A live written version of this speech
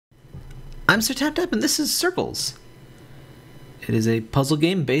I'm Sir Tap Tap, and this is Circles. It is a puzzle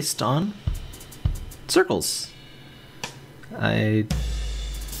game based on circles. I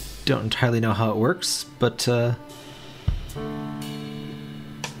don't entirely know how it works, but I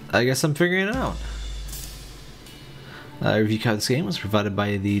guess I'm figuring it out. A review card of this game was provided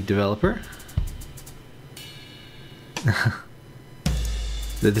by the developer.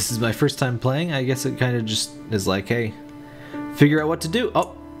 This is my first time playing. I guess it kind of just is like, hey, figure out what to do.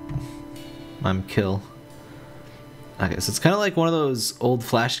 Oh, I'm kill. Okay, so it's kind of like one of those old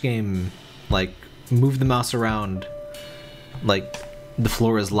Flash game, like, move the mouse around, like, the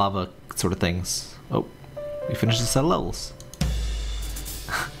floor is lava sort of things. Oh, we finished a set of levels.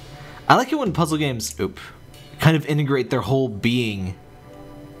 I like it when puzzle games, kind of integrate their whole being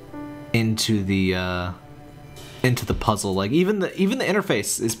into the puzzle. Like even the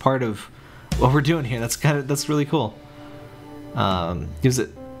interface is part of what we're doing here. That's really cool. Gives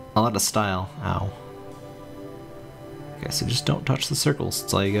it a lot of style. Ow. Okay, so just don't touch the circles.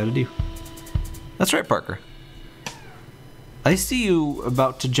 That's all you gotta do. That's right, Parker. I see you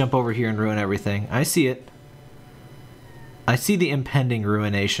about to jump over here and ruin everything. I see it. I see the impending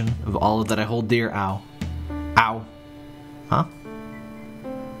ruination of all that I hold dear. Ow. Ow. Huh?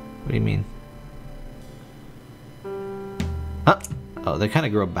 What do you mean? Huh? Oh, they kind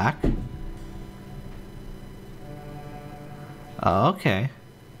of grow back? Oh, okay.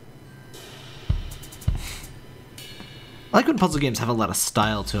 I like when puzzle games have a lot of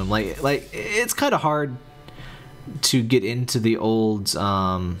style to them. Like it's kind of hard to get into the old, you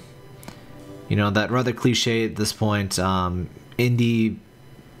know, that rather cliche at this point, indie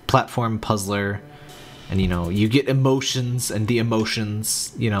platform puzzler, and you know, you get emotions, and the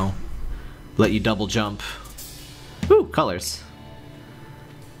emotions, you know, let you double jump. Ooh, colors.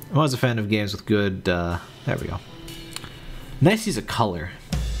 I'm always a fan of games with good, there we go. Nice use of color.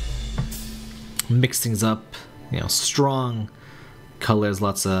 Mix things up, you know, strong colors,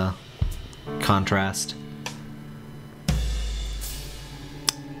 lots of contrast.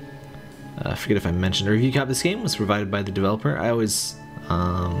 I forget if I mentioned a review copy of this game was provided by the developer. I always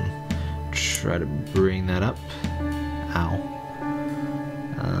try to bring that up. Ow.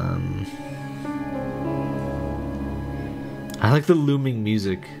 I like the looming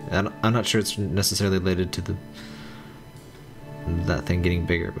music. I'm not sure it's necessarily related to that thing getting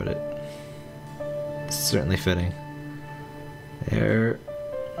bigger, but it's certainly fitting. There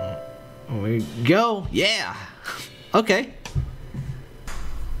we go. Yeah. Okay.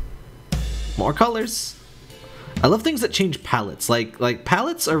 More colors. I love things that change palettes. Like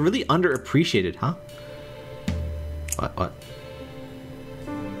palettes are really underappreciated, huh? What?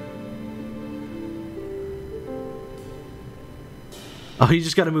 Oh, you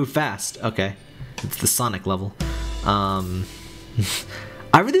just gotta move fast. Okay. It's the Sonic level. I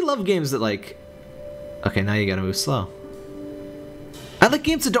really love games that like... Okay, now you gotta move slow. I like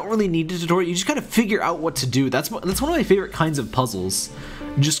games that don't really need a tutorial. You just kind of figure out what to do. That's one of my favorite kinds of puzzles.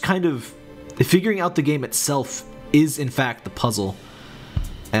 Just kind of figuring out the game itself is in fact the puzzle.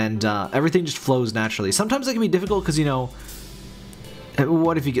 And everything just flows naturally. Sometimes it can be difficult because, you know,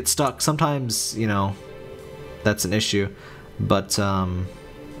 what if you get stuck? Sometimes, you know, that's an issue. But,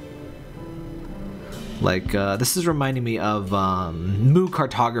 this is reminding me of Moo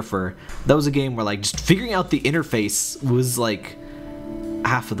Cartographer. That was a game where, like, just figuring out the interface was, like,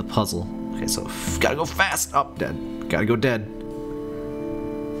 half of the puzzle. Okay, so gotta go fast. Oh, dead. Gotta go dead.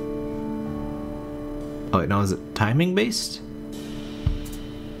 Oh, wait, no, is it timing based?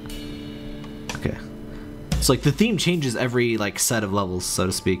 Okay. It's like the theme changes every, like, set of levels, so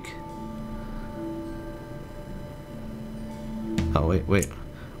to speak. Oh, wait,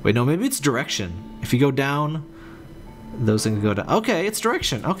 no, maybe it's direction. If you go down, those things go down. Okay, it's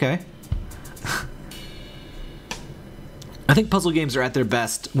direction, okay. I think puzzle games are at their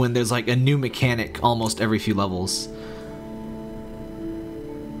best when there's like a new mechanic almost every few levels.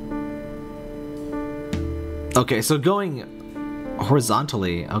 Okay, so going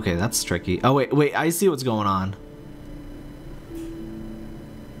horizontally, okay, that's tricky. Oh, wait, I see what's going on.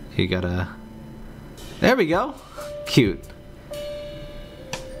 You gotta... There we go. Cute.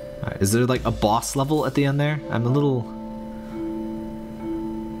 Alright, is there like a boss level at the end there? I'm a little...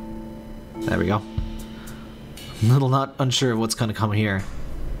 There we go. I'm a little not unsure of what's gonna come here.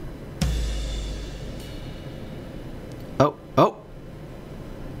 Oh.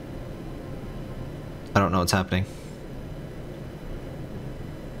 I don't know what's happening.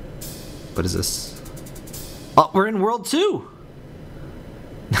 What is this? Oh, we're in World 2!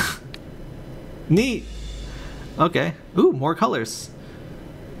 Neat! Okay. Ooh, more colors.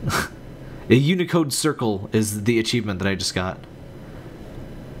 A Unicode circle is the achievement that I just got.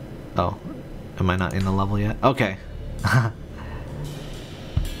 Oh, Am I not in the level yet? Okay. I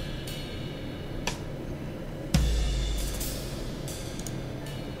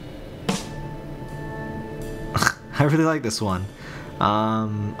really like this one.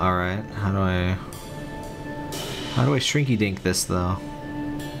 Alright. How do I shrinky dink this though?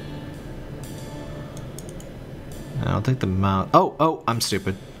 I don't think the mouse. Oh, I'm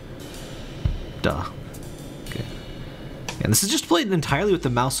stupid. Duh. Okay. And this is just played entirely with the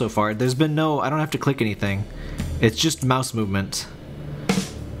mouse so far. There's been no, I don't have to click anything. It's just mouse movement.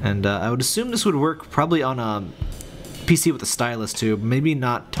 And I would assume this would work probably on a PC with a stylus too. Maybe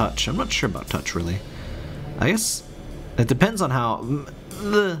not touch. I'm not sure about touch really. I guess it depends on how.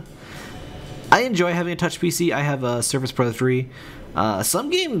 I enjoy having a touch PC. I have a Surface Pro 3. Some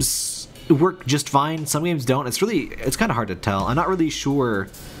games work just fine. Some games don't. It's kind of hard to tell. I'm not really sure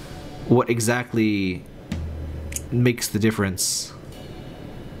what exactly makes the difference.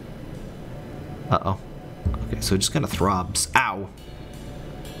 Uh-oh. Okay, so it just kind of throbs. Ow.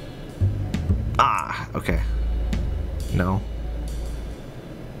 Ah, okay. No.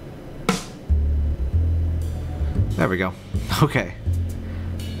 There we go. Okay.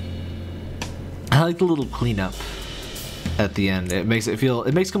 I like the little cleanup at the end. It makes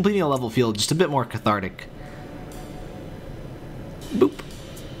completing a level feel just a bit more cathartic. Boop.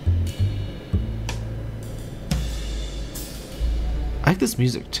 I like this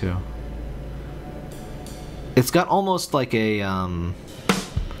music too. It's got almost like a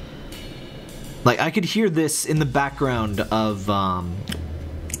like I could hear this in the background of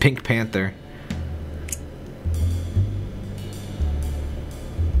Pink Panther.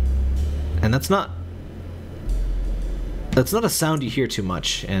 And that's not a sound you hear too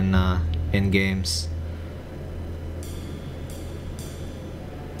much in games.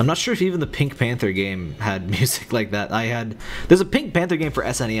 I'm not sure if even the Pink Panther game had music like that. There's a Pink Panther game for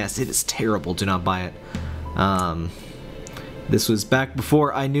SNES. It is terrible. Do not buy it. This was back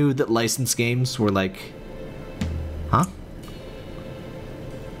before I knew that licensed games were like, huh?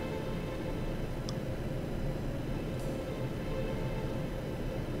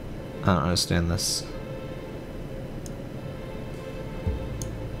 I don't understand this.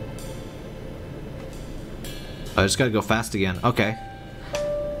 I just gotta go fast again. Okay.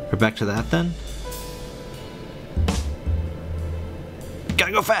 We're back to that then?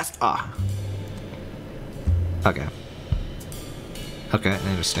 Gotta go fast! Ah. Okay. Okay, I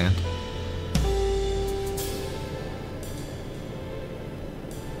understand.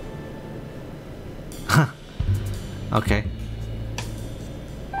 Huh. Okay.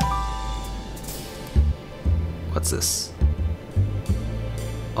 What's this?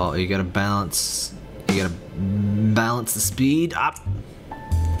 Oh, you gotta balance. You gotta balance the speed up.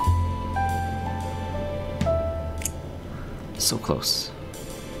 So close.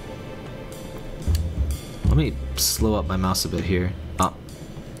 Let me slow up my mouse a bit here. Up.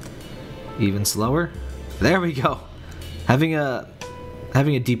 Even slower. There we go. Having a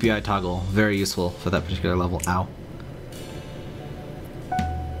DPI toggle, very useful for that particular level. Ow.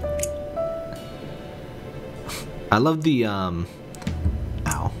 I love the ow.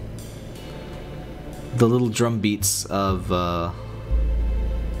 The little drum beats of okay.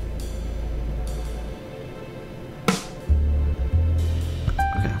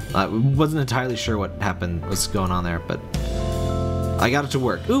 I wasn't entirely sure what happened, what's going on there, but I got it to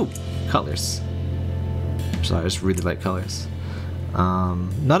work. Ooh, colors. Sorry, I just really like colors.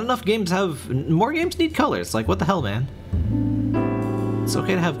 Not enough games have. More games need colors. Like, what the hell, man? It's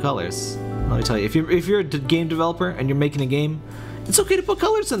okay to have colors. Let me tell you, if you're a game developer and you're making a game, it's okay to put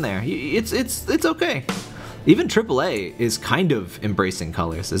colors in there. It's okay. Even AAA is kind of embracing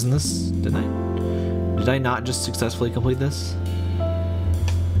colors, isn't this? Did I not just successfully complete this?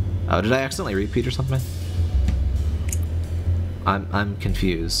 Oh, did I accidentally repeat or something? I'm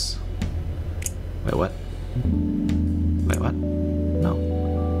confused. Wait, what? Wait, what? No.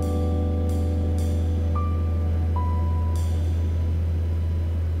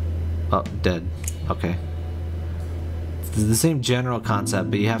 Oh, dead. Okay. It's the same general concept,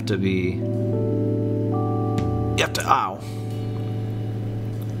 but you have to be... You have to... Ow.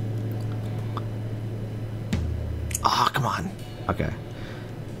 Ah, oh, come on. Okay.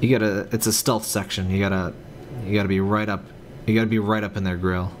 You gotta... It's a stealth section. You gotta be right up... You gotta be right up in their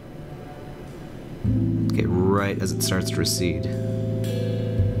grill. Get right as it starts to recede.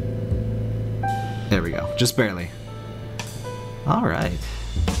 There we go. Just barely. Alright.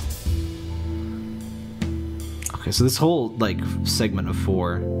 Okay, so this whole, like, segment of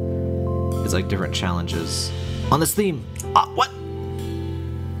 4 is, like, different challenges on this theme. Ah, what?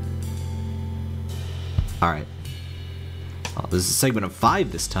 Alright. Oh, this is a segment of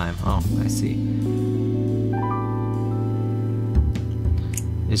 5 this time. Oh, I see.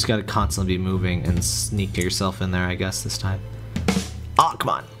 You just gotta constantly be moving and sneak yourself in there, I guess, this time. Oh, come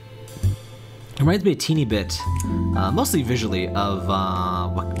on! It reminds me a teeny bit, mostly visually, of,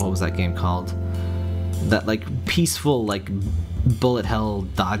 what was that game called? That, like, peaceful, like, bullet hell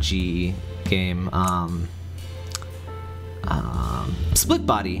dodgy game, Split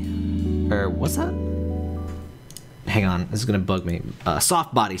Body, or what's that? Hang on, this is gonna bug me.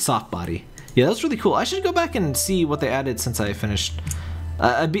 Soft Body. Yeah, that was really cool. I should go back and see what they added since I finished.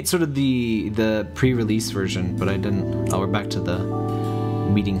 I beat sort of the pre-release version, but I didn't. Oh, we're back to the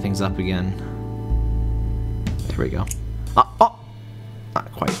meeting things up again. There we go. Oh,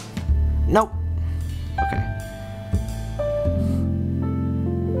 not quite. Nope. Okay.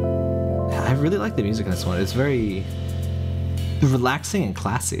 Yeah, I really like the music in this one. It's very relaxing and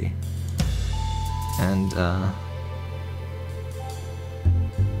classy. And, I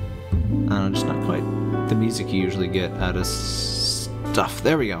don't know, just not quite the music you usually get out of stuff.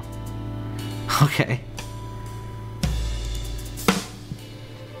 There we go. Okay.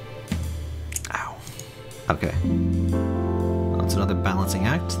 Ow. Okay. That's another balancing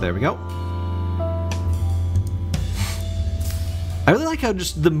act. There we go. I really like how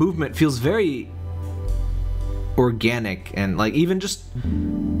just the movement feels very organic, and like even just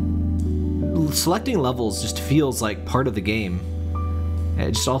selecting levels just feels like part of the game.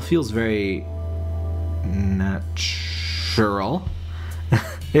 It just all feels very natural.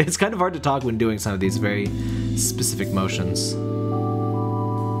 It's kind of hard to talk when doing some of these very specific motions.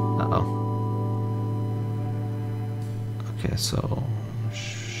 Uh-oh. Okay, so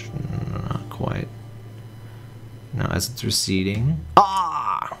not quite. Now as it's receding.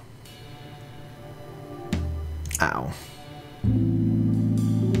 Ah! Ow.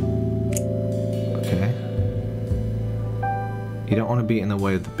 Okay. You don't want to be in the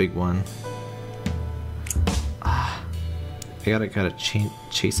way of the big one. Ah. I gotta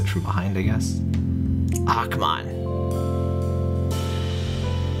chase it from behind, I guess. Ah, come on.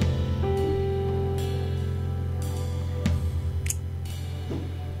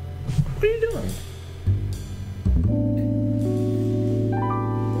 What are you doing?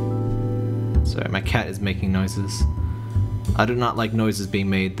 Sorry, my cat is making noises. I do not like noises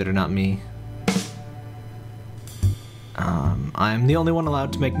being made that are not me. I'm the only one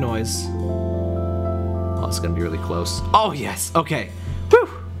allowed to make noise. Oh, it's gonna be really close. Oh, yes! Okay. Woo!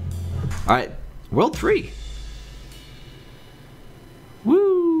 Alright, World 3.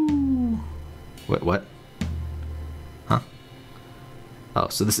 Woo! Wait, what? Huh? Oh,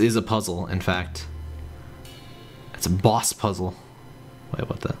 so this is a puzzle, in fact. It's a boss puzzle. Wait,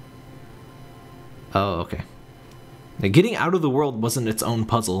 what the? Oh, okay. Now, getting out of the world wasn't its own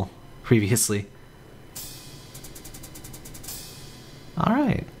puzzle previously.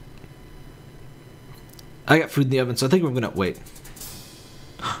 Alright. I got food in the oven, so I think we're gonna wait.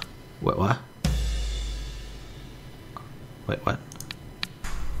 Wait, what? Wait, what?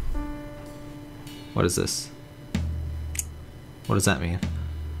 What is this? What does that mean?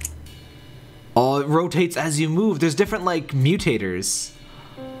 Oh, it rotates as you move. There's different, like, mutators.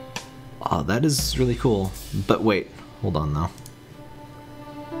 Oh, that is really cool. But wait, hold on though.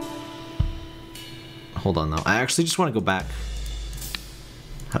 Hold on though. I actually just want to go back.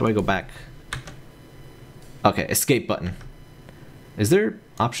 How do I go back? Okay, escape button. Is there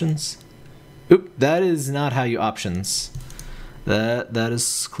options? Oop, that is not how you options. That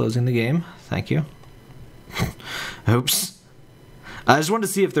is closing the game. Thank you. Oops. I just wanted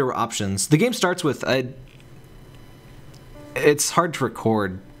to see if there were options. The game starts with it's hard to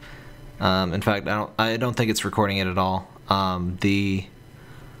record. In fact, I don't think it's recording it at all. The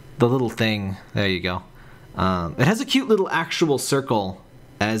little thing, there you go. It has a cute little actual circle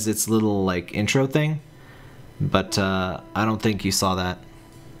as its little like intro thing, but I don't think you saw that.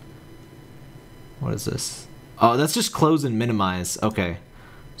 What is this? Oh, that's just close and minimize. Okay,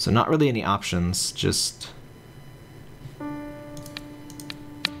 so not really any options. Just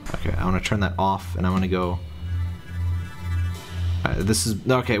okay. I want to turn that off, and I want to go. This is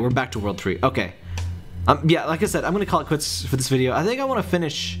okay. We're back to World 3. Okay. Yeah, like I said, I'm gonna call it quits for this video. I think I want to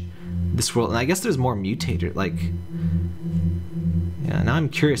finish this world, and I guess there's more mutator. Like, yeah. Now I'm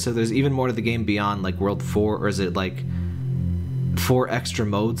curious if there's even more to the game beyond like World 4, or is it like 4 extra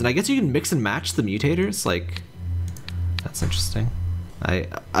modes? And I guess you can mix and match the mutators. Like, that's interesting.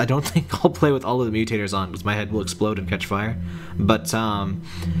 I don't think I'll play with all of the mutators on because my head will explode and catch fire. But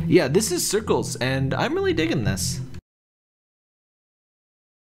yeah, this is Circles, and I'm really digging this.